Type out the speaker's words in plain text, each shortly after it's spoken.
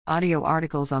Audio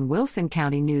articles on Wilson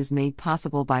County News made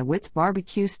possible by Witt's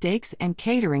Barbecue Steaks and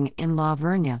Catering in La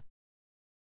Vernia.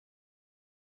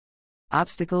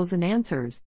 Obstacles and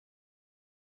answers.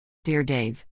 Dear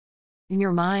Dave, in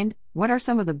your mind, what are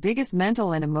some of the biggest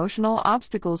mental and emotional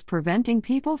obstacles preventing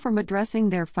people from addressing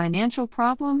their financial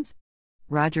problems?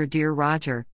 Roger, dear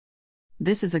Roger.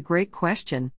 This is a great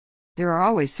question. There are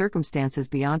always circumstances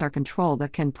beyond our control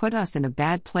that can put us in a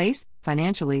bad place,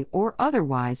 financially or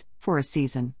otherwise, for a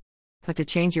season. But to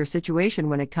change your situation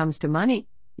when it comes to money,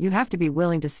 you have to be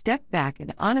willing to step back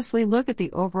and honestly look at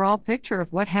the overall picture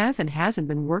of what has and hasn't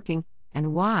been working,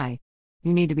 and why.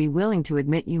 You need to be willing to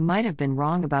admit you might have been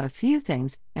wrong about a few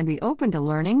things, and be open to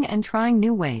learning and trying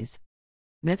new ways.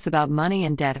 Myths about money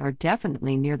and debt are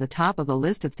definitely near the top of the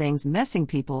list of things messing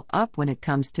people up when it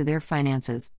comes to their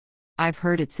finances. I've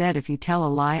heard it said if you tell a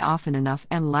lie often enough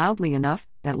and loudly enough,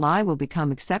 that lie will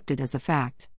become accepted as a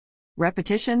fact.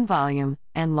 Repetition, volume,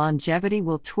 and longevity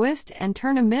will twist and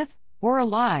turn a myth or a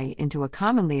lie into a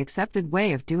commonly accepted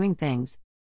way of doing things.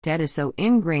 Debt is so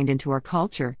ingrained into our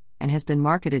culture, and has been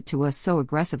marketed to us so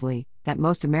aggressively, that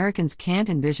most Americans can't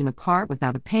envision a car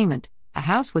without a payment, a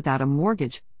house without a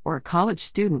mortgage, or a college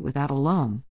student without a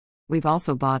loan. We've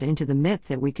also bought into the myth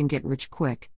that we can get rich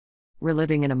quick. We're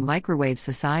living in a microwave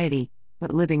society,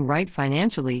 but living right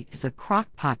financially is a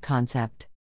crock-pot concept.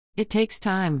 It takes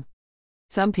time.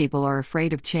 Some people are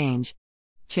afraid of change.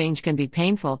 Change can be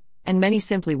painful, and many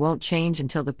simply won't change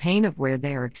until the pain of where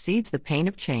they are exceeds the pain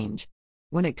of change.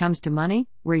 When it comes to money,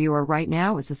 where you are right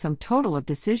now is a sum total of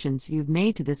decisions you've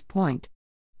made to this point.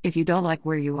 If you don't like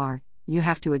where you are, you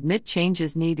have to admit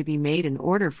changes need to be made in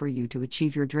order for you to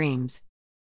achieve your dreams.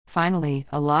 Finally,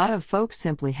 a lot of folks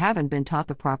simply haven't been taught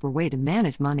the proper way to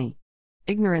manage money.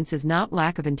 Ignorance is not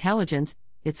lack of intelligence,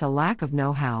 it's a lack of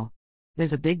know-how.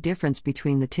 There's a big difference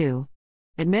between the two.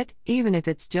 Admit, even if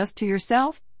it's just to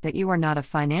yourself, that you are not a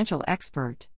financial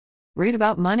expert. Read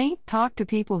about money, talk to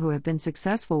people who have been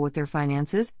successful with their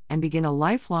finances, and begin a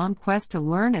lifelong quest to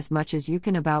learn as much as you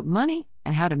can about money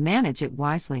and how to manage it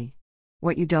wisely.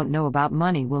 What you don't know about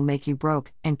money will make you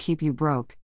broke and keep you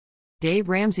broke. Dave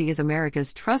Ramsey is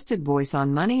America's trusted voice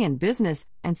on money and business,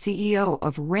 and CEO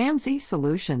of Ramsey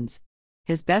Solutions.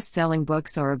 His best-selling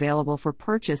books are available for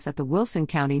purchase at the Wilson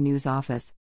County News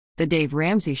office. The Dave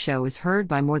Ramsey Show is heard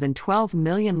by more than 12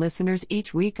 million listeners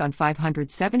each week on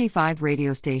 575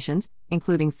 radio stations,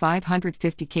 including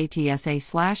 550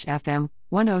 KTSA/FM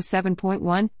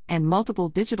 107.1 and multiple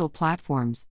digital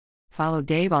platforms. Follow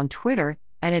Dave on Twitter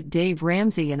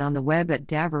 @DaveRamsey and on the web at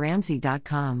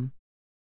DaveRamsey.com.